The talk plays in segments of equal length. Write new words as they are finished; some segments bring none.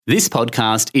This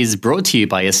podcast is brought to you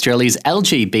by Australia's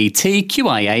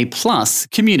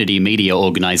LGBTQIA+ community media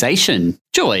organisation,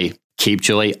 Joy. Keep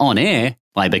Joy on air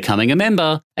by becoming a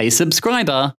member, a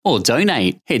subscriber, or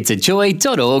donate. Head to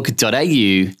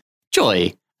joy.org.au.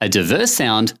 Joy, a diverse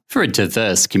sound for a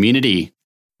diverse community.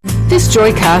 This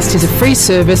Joycast is a free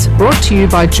service brought to you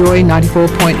by Joy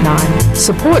 94.9.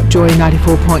 Support Joy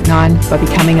 94.9 by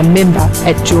becoming a member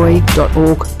at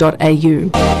joy.org.au.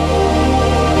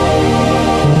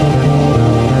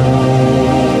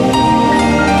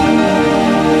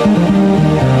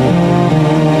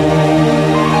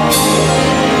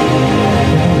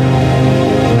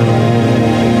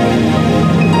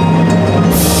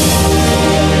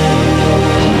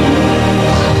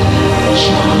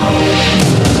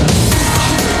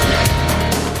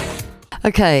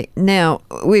 Okay, now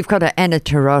we've got Anna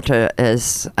Tirotta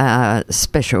as a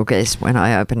special guest when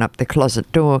I open up the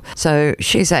closet door. So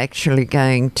she's actually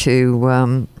going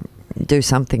to do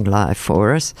something live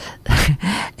for us.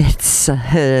 It's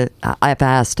her. I've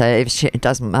asked her if she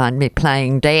doesn't mind me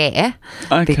playing Dare,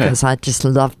 because I just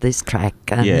love this track.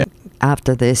 And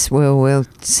after this, we'll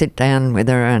sit down with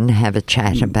her and have a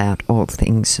chat about all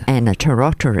things Anna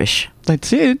Tirotta-ish.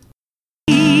 That's it.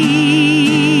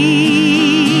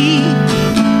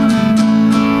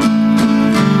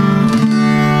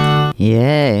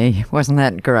 Yeah, wasn't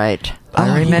that great?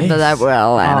 I remember that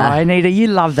well, Anna. Oh, Anita, you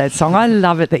love that song. I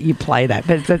love it that you play that.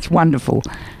 That's wonderful.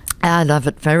 I love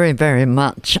it very, very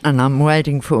much, and I'm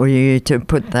waiting for you to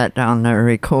put that on a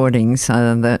recording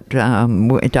so that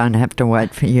we don't have to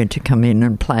wait for you to come in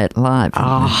and play it live.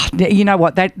 Oh, you know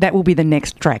what? That will be the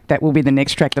next track. That will be the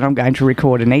next track that I'm going to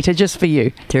record, Anita, just for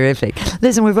you. Terrific.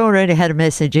 Listen, we've already had a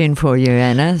message in for you,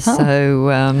 Anna. So,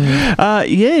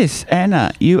 yes,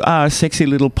 Anna, you are a sexy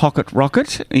little pocket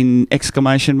rocket in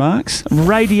exclamation marks,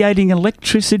 radiating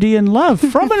electricity and love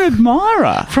from an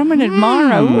admirer. From an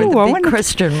admirer. with Ooh, a big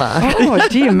question mark. Oh,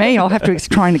 dear me. I'll have to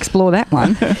try and explore that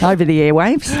one over the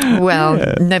airwaves.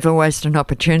 Well, never waste an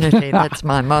opportunity. That's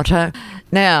my motto.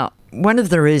 Now, one of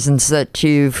the reasons that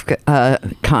you've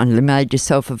kindly made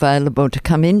yourself available to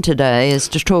come in today is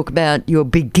to talk about your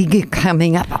big gig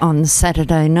coming up on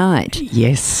Saturday night.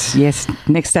 Yes.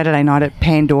 Next Saturday night at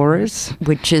Pandora's.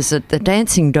 Which is at the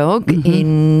Dancing Dog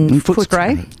in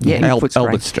Footscray. Yeah,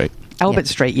 Albert Street. Albert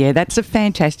Street, yeah, that's a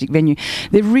fantastic venue.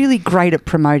 They're really great at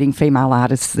promoting female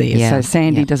artists there. Yeah, so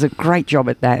Sandy does a great job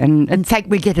at that. And in fact,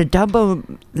 we get a double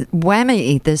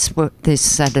whammy this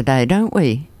Saturday, don't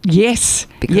we? Yes.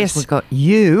 Because we've got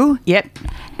you. Yep.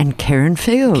 And Karen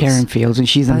Fields. And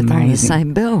she's both amazing. On the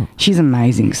same bill. She's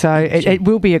amazing. So it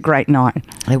will be a great night.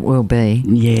 It will be.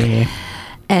 Yeah.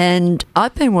 And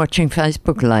I've been watching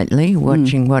Facebook lately,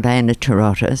 watching what Anna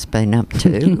Tirotta's been up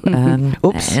to.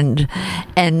 Oops.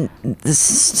 And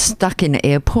stuck in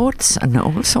airports and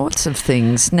all sorts of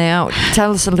things. Now,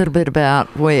 tell us a little bit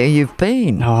about where you've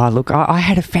been. Oh, look, I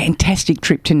had a fantastic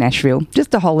trip to Nashville.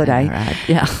 Just a holiday. Right,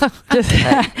 yeah.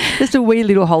 just a wee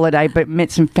little holiday, but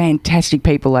met some fantastic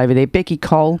people over there. Becky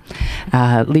Cole,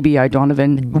 Libby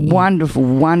O'Donovan,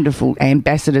 wonderful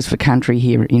ambassadors for country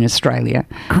here in Australia.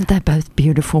 Aren't they both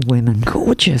beautiful women?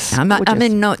 Gorgeous. I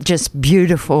mean, not just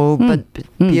beautiful, but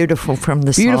beautiful from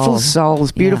the beautiful soul.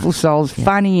 Beautiful souls,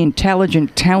 funny,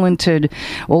 intelligent, talented,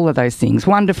 all of those things.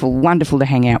 Wonderful to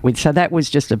hang out with. So that was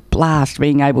just a blast,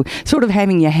 being able, sort of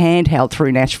having your hand held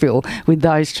through Nashville with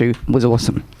those two was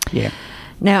awesome. Yeah.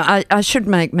 Now, I should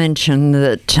make mention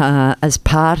that as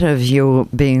part of your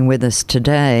being with us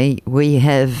today, we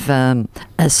have a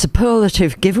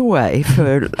superlative giveaway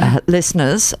for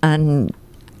listeners, and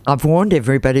I've warned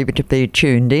everybody to be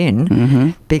tuned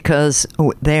in because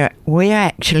we're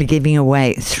actually giving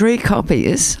away 3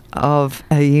 copies of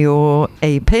your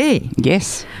EP.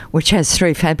 Yes. Which has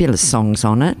 3 fabulous songs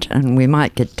on it, and we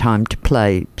might get time to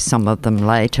play some of them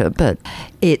later, but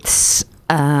it's...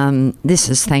 this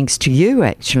is thanks to you,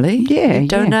 actually. Yeah, you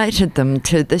donated them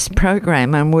to this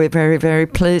program, and we're very, very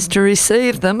pleased to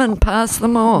receive them and pass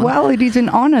them on. Well, it is an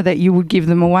honour that you would give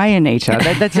them away, Anita.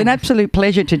 That's an absolute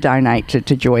pleasure to donate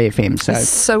to Joy FM.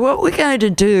 So what we're going to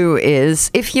do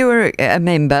is, if you're a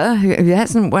member who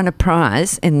hasn't won a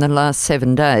prize in the last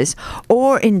 7 days,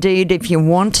 or indeed if you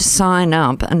want to sign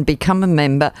up and become a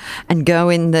member and go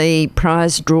in the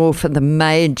prize draw for the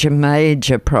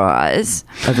major prize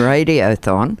of Radio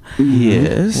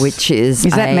Yes. Which is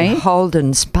that me?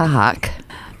 Holden Spark.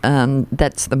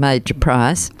 That's the major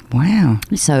prize. Wow.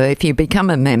 So if you become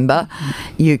a member,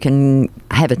 you can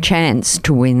have a chance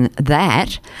to win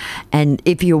that. And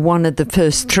if you're one of the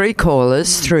first 3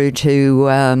 callers through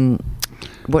to...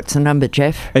 what's the number,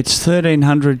 Jeff? It's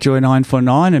 1300 Joy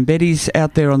 949, and Betty's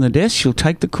out there on the desk. She'll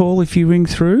take the call if you ring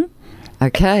through.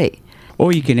 Okay.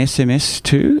 Or you can SMS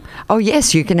too. Oh,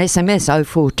 yes, you can SMS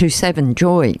 0427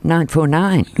 Joy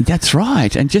 949. That's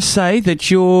right. And just say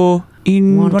that you're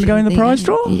want to go in the prize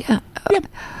draw? Yeah. Yep.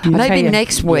 Maybe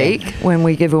next week when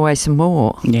we give away some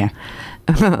more. Yeah.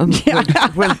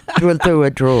 we'll do a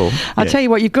draw. I'll tell you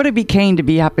what, you've got to be keen to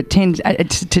be up at 10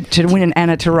 to win an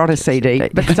Anna Tirotta CD.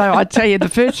 But so I tell you, the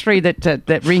first three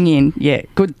that ring in, yeah,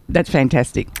 good. That's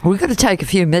fantastic. We've got to take a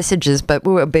few messages, but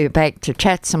we'll be back to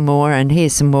chat some more and hear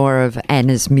some more of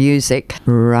Anna's music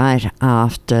right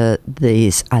after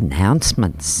these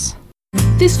announcements.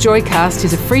 This Joycast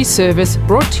is a free service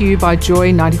brought to you by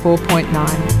Joy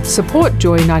 94.9. Support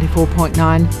Joy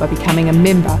 94.9 by becoming a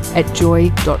member at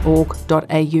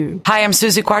joy.org.au. Hi, I'm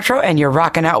Susie Quattro, and you're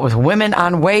rocking out with Women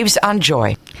on Waves on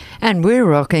Joy. And we're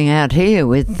rocking out here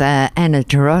with Anna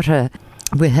Tirotta.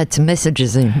 We had some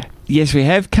messages in. Yes, we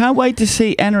have. Can't wait to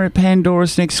see Anna at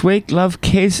Pandora's next week. Love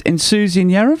Kez and Susie in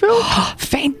Yarraville.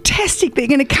 Fantastic. They're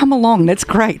going to come along. That's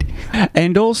great.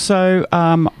 And also,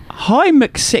 hi,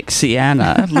 McSexy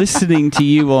Anna, listening to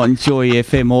you on Joy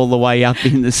FM all the way up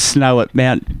in the snow at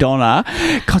Mount Donna.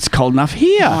 God, it's cold enough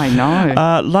here. I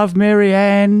know. Love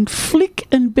Marianne, Flick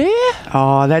and Bear.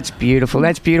 Oh, that's beautiful.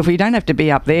 That's beautiful. You don't have to be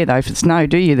up there, though, for snow,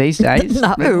 do you, these days?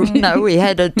 No, we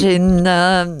had it in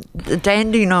the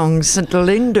Dandenong, St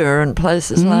Linda and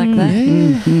places like that.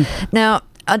 Mm-hmm. Now,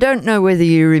 I don't know whether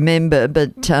you remember,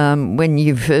 but when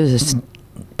you first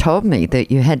told me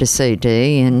that you had a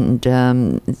CD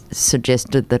and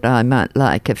suggested that I might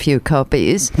like a few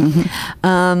copies,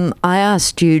 I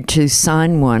asked you to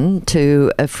sign one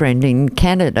to a friend in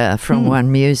Canada from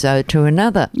one muso to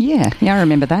another. Yeah, I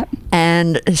remember that.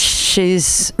 And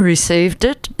she's received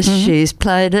it, she's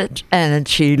played it, and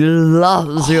she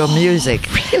loves your music.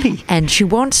 Really? And she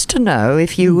wants to know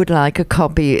if you would like a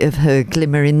copy of her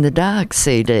Glimmer in the Dark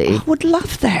CD. I would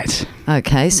love that.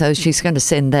 Okay, so she's going to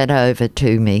send that over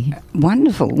to me.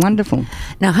 Wonderful, wonderful.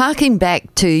 Now, harking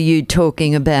back to you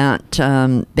talking about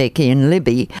Becky and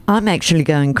Libby, I'm actually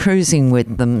going cruising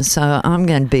with them, so I'm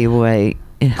going to be away.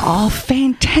 Oh,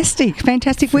 fantastic,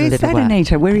 fantastic. For a Where's little that, while.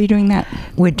 Anita? Where are you doing that?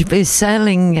 We're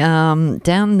sailing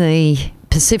down the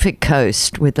Pacific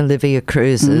coast with Olivia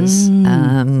Cruises,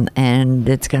 and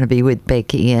it's going to be with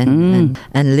Becky and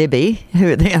Libby,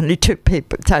 who are the only two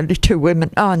people. It's only two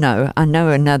women. Oh no, I know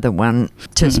another one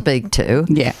to speak to.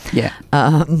 Yeah.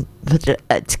 But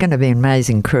it's going to be an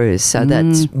amazing cruise. So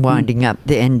that's winding up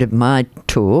the end of my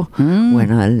tour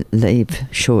when I leave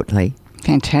shortly.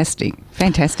 Fantastic.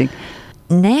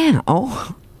 Now,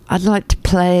 I'd like to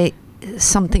play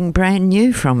something brand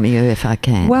new from you if I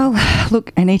can. Well,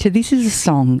 look, Anita, this is a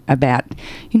song about,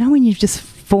 when you just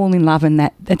fall in love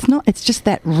and it's just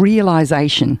that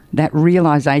realisation that,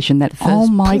 oh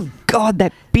my God,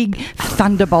 that big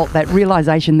thunderbolt, that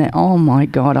realisation that, oh my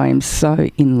God, I am so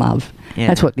in love. Yeah.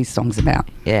 That's what this song's about.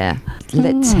 Yeah.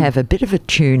 Let's have a bit of a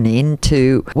tune in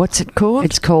to, what's it called?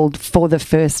 It's called For the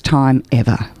First Time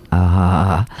Ever.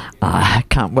 I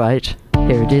can't wait.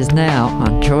 Here it is now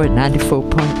on Joy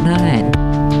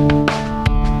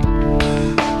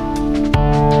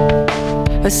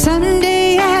 94.9. A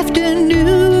Sunday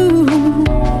afternoon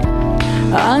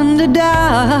under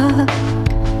dark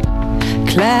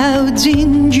clouds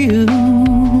in June.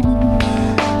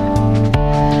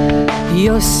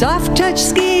 Your soft touch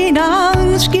skin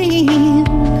on skin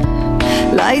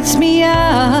lights me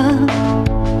up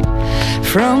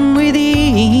from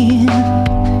within.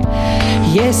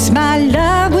 Yes, my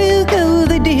love will go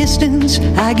the distance.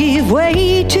 I give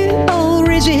way to all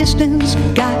resistance.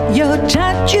 Got your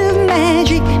touch of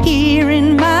magic here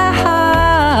in my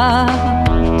heart.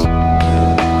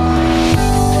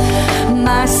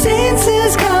 My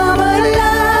senses come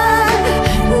alive.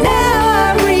 Now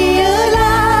I realized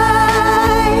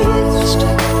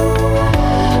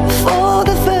for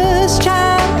the first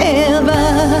time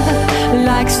ever,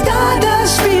 like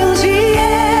stardust fills the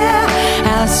air,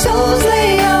 our souls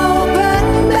lay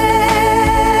open bare.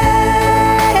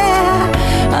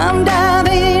 I'm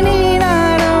diving in,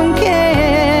 I don't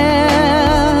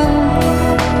care.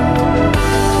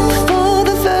 For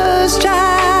the first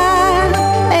time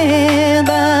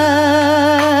ever,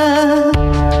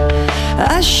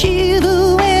 I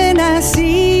shiver when I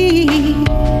see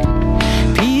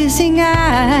piercing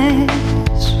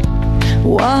eyes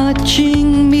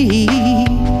watching me.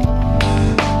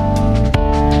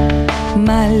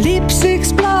 My lips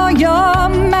explore your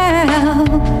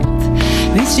mouth.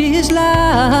 This is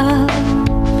love,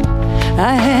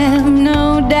 I have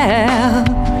no doubt.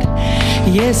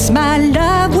 Yes, my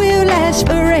love will last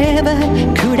forever.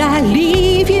 Could I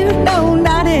leave you? No,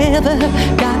 not ever.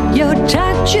 Got your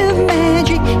touch of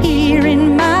magic here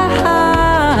in my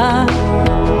heart.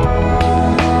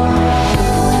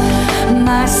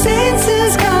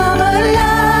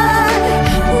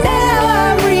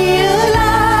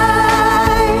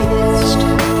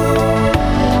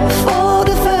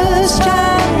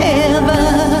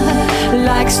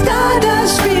 like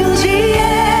stardust fills the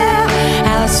air.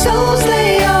 Our souls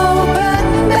lay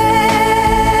open bare.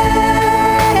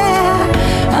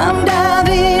 I'm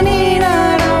diving in,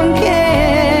 I don't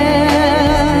care.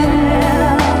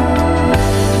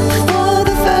 For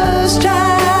the first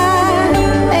time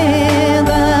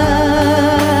ever,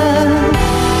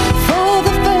 for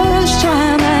the first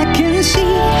time I can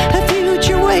see a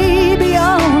future way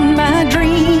beyond my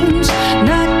dreams.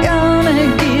 Not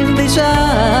gonna give this up.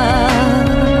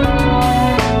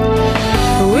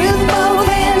 With both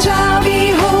hands I'll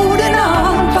be holding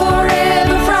on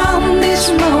forever from this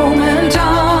moment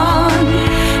on.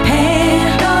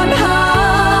 Hand on heart,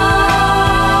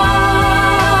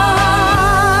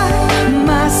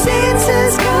 my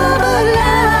senses come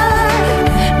alive.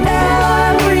 Now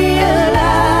I'm realized,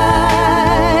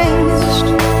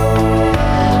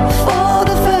 for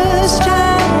the first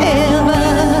time ever,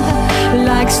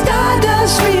 like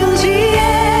stardust fills the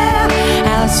air.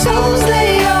 Our souls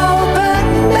lay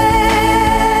open bare.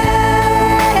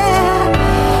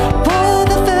 For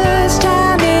the first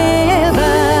time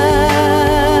ever.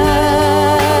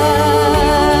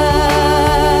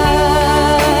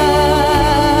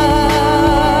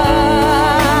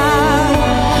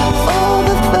 For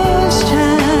the first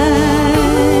time.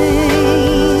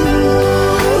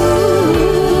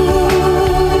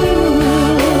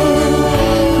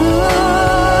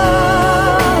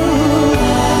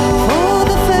 For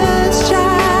the first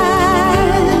time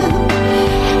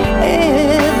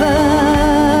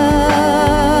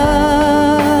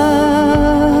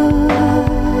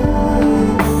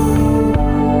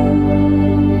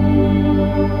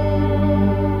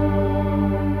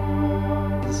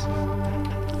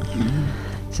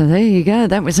So there you go.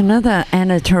 That was another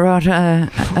Anna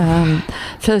Tirotta.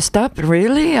 First up,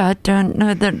 really. I don't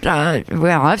know that.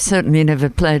 Well, I've certainly never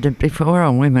played it before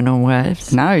on Women on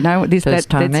Waves. No, this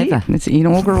First time that's ever. it. It's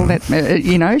inaugural,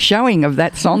 showing of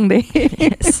that song there.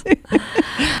 Yes.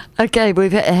 Okay,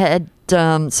 we've had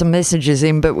some messages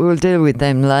in, but we'll deal with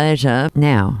them later.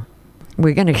 Now,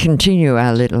 we're going to continue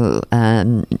our little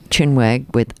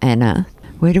chinwag with Anna.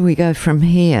 Where do we go from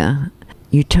here?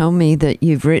 You told me that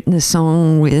you've written a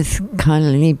song with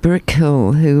Kylie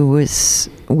Brickhill, who was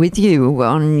with you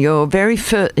on your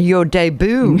your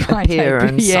debut My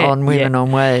appearance debut, yeah, on Women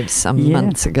on Waves some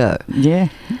months ago. Yeah.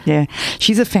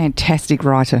 She's a fantastic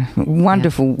writer.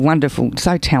 Wonderful,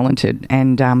 so talented.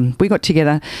 And we got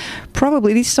together,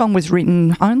 probably this song was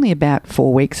written only about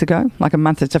 4 weeks ago, like a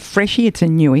month. It's a freshie, it's a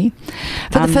newie.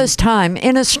 For the first time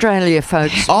in Australia,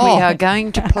 folks, we are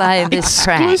going to play this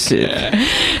track.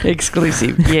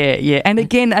 Exclusive, yeah. And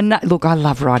again, look, I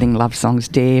love writing love songs,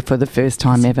 Dare, for the first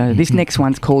time ever. This next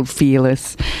one's called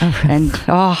Fearless. And,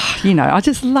 I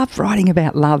just love writing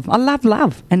about love. I love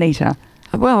love, Anita.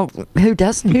 Well, who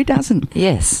doesn't? Who doesn't?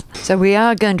 Yes. So we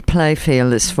are going to play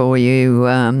Fearless for you,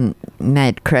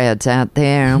 mad crowds out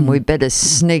there, and we better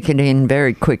sneak it in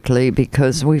very quickly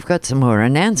because we've got some more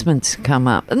announcements to come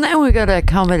up. And then we've got our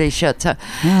comedy show. So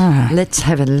let's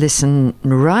have a listen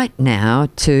right now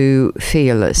to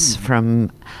Fearless from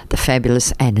the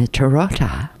fabulous Anna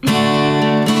Tirotta.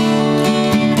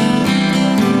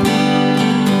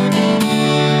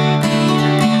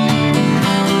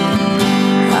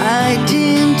 I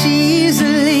didn't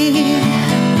easily.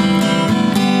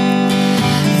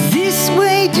 This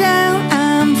way down,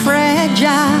 I'm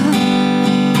fragile.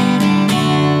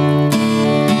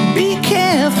 Be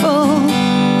careful.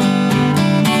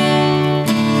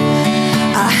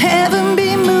 I haven't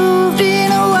been moved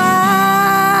in a while.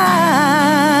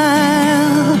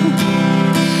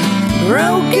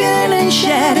 Broken and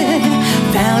shattered,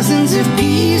 thousands of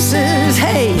pieces.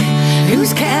 Hey,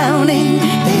 who's counting?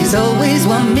 There's always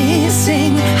one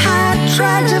missing. I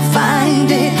tried to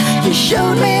find it. You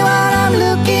showed me what I'm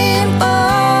looking for.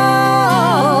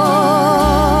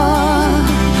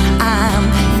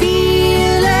 I'm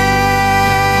fearless,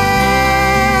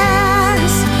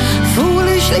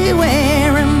 foolishly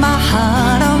wearing my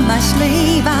heart on my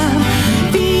sleeve. I'm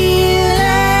fearless.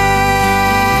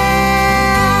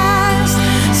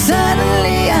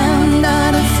 Suddenly I'm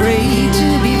not afraid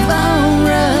to be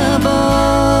vulnerable.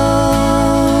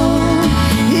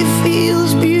 It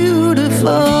feels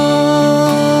beautiful.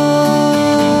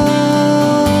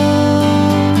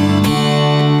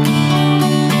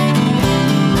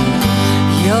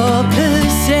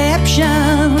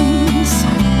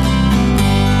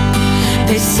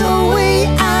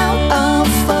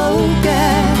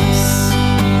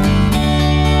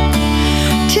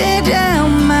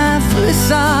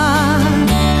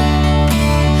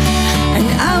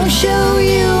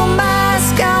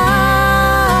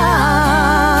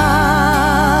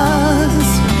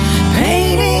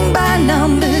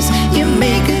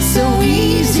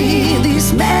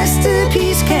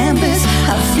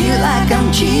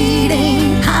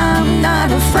 cheating. I'm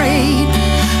not afraid.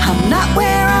 I'm not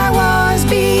where I was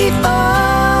before.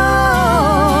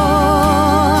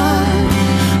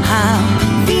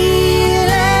 I'm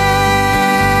fearless,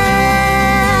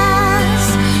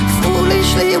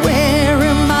 foolishly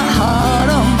wearing my heart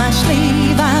on my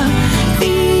sleeve. I'm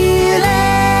fearless.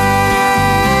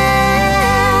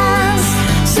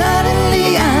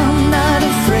 Suddenly I'm not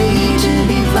afraid to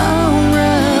be vulnerable.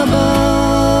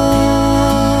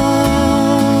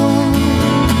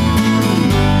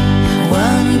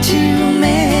 One too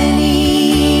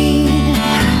many.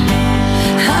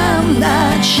 I'm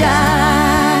not shy.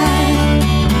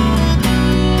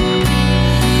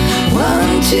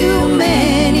 One too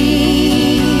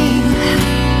many.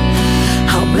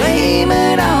 I'll blame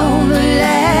it on the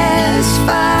last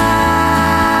five.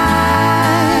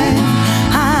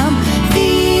 I'm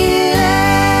fearless,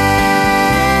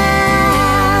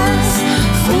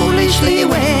 foolishly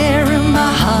wearing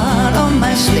my heart on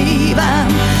my sleeve. I'm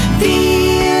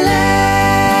fearless.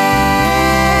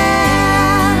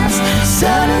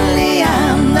 Suddenly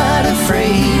I'm not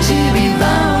afraid to be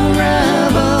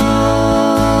vulnerable.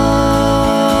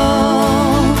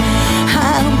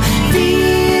 I'm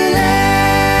fearless,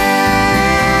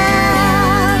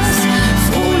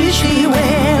 foolishly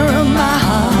wearing my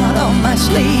heart on my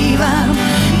sleeve. I'm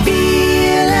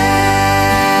fearless.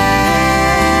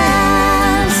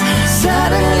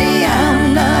 Suddenly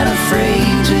I'm not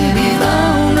afraid to be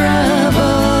vulnerable.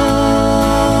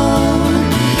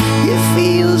 It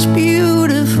feels beautiful.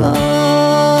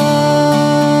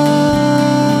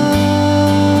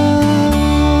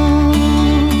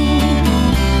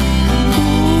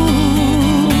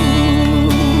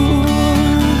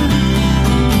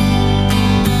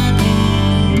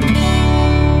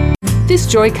 This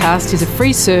Joycast is a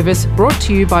free service brought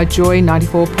to you by Joy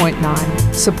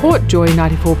 94.9. Support Joy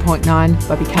 94.9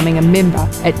 by becoming a member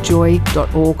at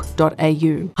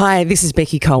joy.org.au. Hi, this is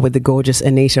Becky Cole with the gorgeous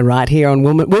Anita right here on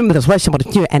Women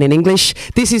and in English.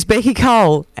 This is Becky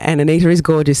Cole, and Anita is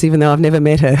gorgeous even though I've never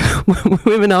met her.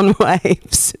 Women on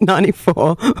Waves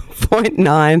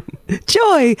 94.9.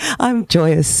 Joy, I'm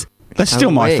joyous. That's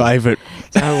still my favourite.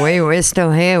 So we're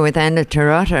still here with Anna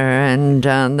Tirotta, and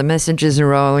the messages are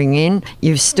rolling in.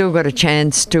 You've still got a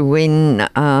chance to win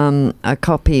a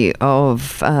copy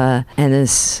of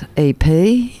Anna's EP.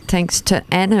 Thanks to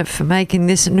Anna for making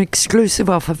this an exclusive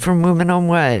offer from Women on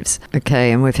Waves.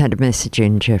 Okay, and we've had a message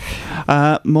in, Jeff.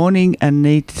 Morning,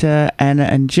 Anita, Anna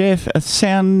and Jeff.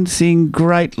 Sounding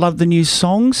great. Love the new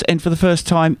songs. And for the first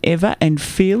time ever, and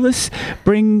fearless,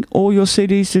 bring all your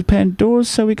CDs to Pandora's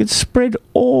so we could spread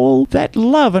all that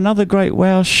love. Another great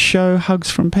WoW show.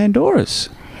 Hugs from Pandora's.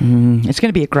 It's going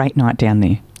to be a great night down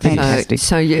there. Fantastic.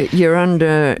 So you're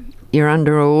under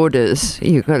orders.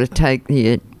 You've got to take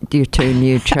your two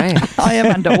new tracks. I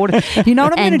am under order. You know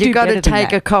what I'm going to do? And you've got to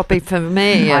take a copy for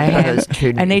me of those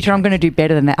two new Anita, I'm going to do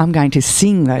better than that. I'm going to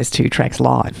sing those two tracks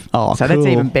live. Oh, so cool. that's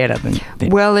even better than.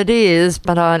 Well, it is,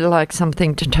 but I'd like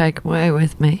something to take away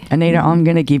with me. Anita, I'm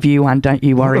going to give you one. Don't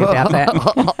you worry about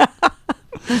that.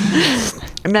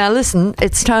 Now listen,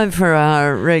 it's time for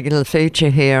our regular feature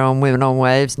here on Women on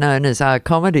Waves, known as our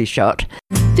comedy shot.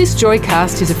 This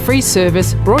Joycast is a free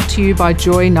service brought to you by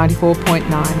Joy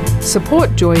 94.9.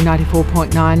 Support Joy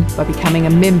 94.9 by becoming a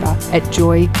member at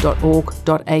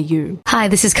joy.org.au. Hi,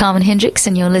 this is Carmen Hendricks,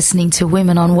 and you're listening to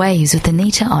Women on Waves with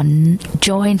Anita on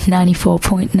Joy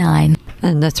 94.9.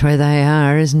 And that's where they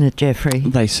are, isn't it, Jeffrey?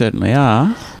 They certainly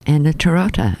are. Anna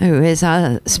Tirotta, who is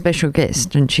our special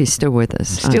guest, and she's still with us.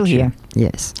 Still here.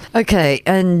 Yes. Okay,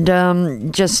 and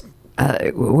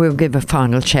we'll give a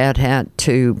final shout out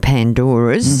to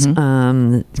Pandora's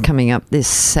coming up this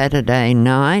Saturday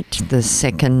night, the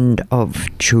 2nd of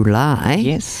July.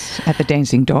 Yes, at the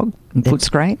Dancing Dog in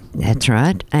Footscray. That's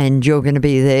right. And you're going to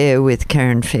be there with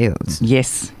Karen Fields.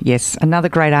 Yes. Another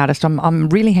great artist. I'm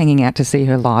really hanging out to see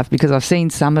her live because I've seen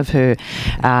some of her,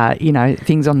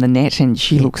 things on the net, and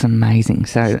she looks amazing.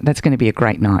 So that's going to be a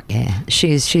great night. Yeah,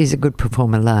 she's a good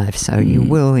performer live, so you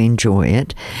will enjoy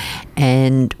it.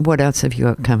 And what else have you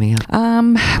got coming up?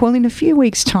 Well, in a few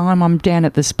weeks' time, I'm down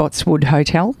at the Spotswood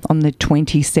Hotel on the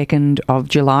 22nd of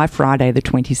July, Friday the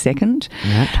 22nd.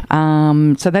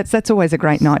 Right. So that's always a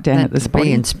great night down at the Spotty.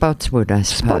 Be in Spotswood, I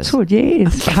suppose. Spotswood,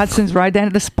 yes. Hudson's Road down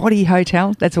at the Spotty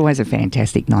Hotel. That's always a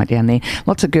fantastic night down there.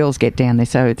 Lots of girls get down there,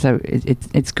 so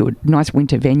it's good. Nice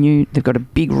winter venue. They've got a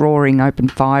big roaring open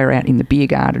fire out in the beer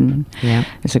garden. Yeah.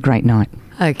 It's a great night.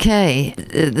 Okay,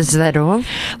 is that all?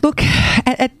 Look,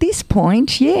 at this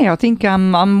point, yeah, I think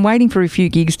I'm waiting for a few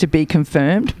gigs to be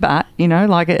confirmed, but,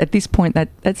 like at this point,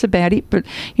 that's about it. But,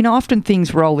 often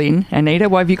things roll in. Anita,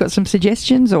 have you got some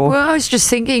suggestions? Or Well, I was just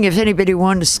thinking if anybody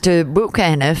wants to book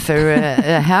Anna for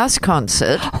a house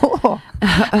concert.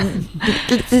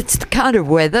 It's the kind of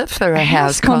weather for a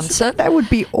house concert. That would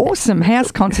be awesome.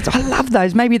 House concerts. I love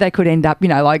those. Maybe they could end up,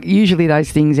 like usually those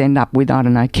things end up with, I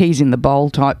don't know, keys in the bowl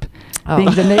type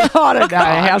things. And I don't know,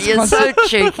 house You're concert. so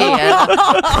cheeky, Anna.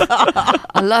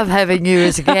 I love having you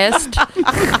as a guest.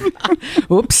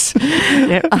 Oops.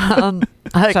 Yep.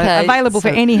 Okay. So available for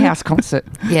any house concert.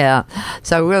 Yeah.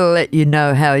 So we'll let you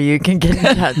know how you can get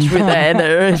in touch with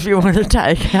Anna if you want to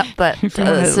take up that If you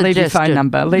want to leave your phone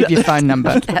number. Leave your phone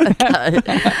number.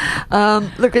 Okay.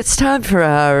 Look, it's time for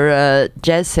our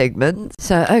jazz segment.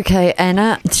 So, okay,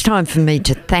 Anna, it's time for me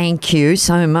to thank you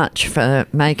so much for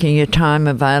making your time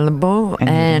available.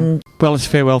 And Well, it's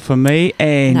farewell from me,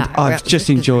 and No, I've just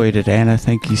enjoyed it, Anna.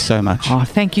 Thank you so much. Oh,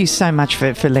 thank you so much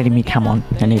for letting me come on,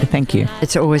 Anita. Thank you.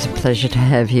 it's always a pleasure to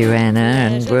have you, Anna,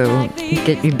 and we'll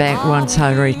get you back once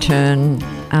I return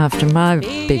after my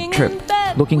big trip,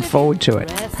 Looking forward to it.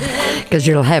 because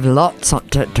you'll have lots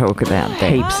to talk about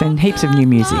then. Heaps and heaps of new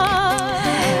music.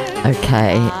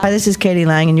 Okay. Hi, this is Katie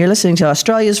Lang, and you're listening to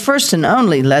Australia's first and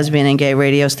only lesbian and gay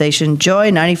radio station,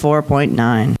 Joy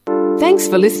 94.9. Thanks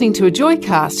for listening to a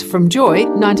Joycast from Joy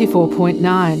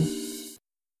 94.9.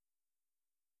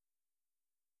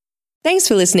 Thanks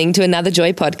for listening to another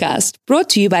Joy podcast, brought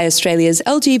to you by Australia's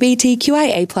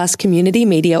LGBTQIA+ community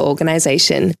media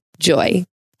organisation, Joy.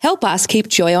 Help us keep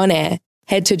Joy on air.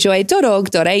 Head to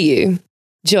joy.org.au.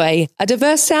 Joy, a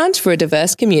diverse sound for a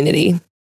diverse community.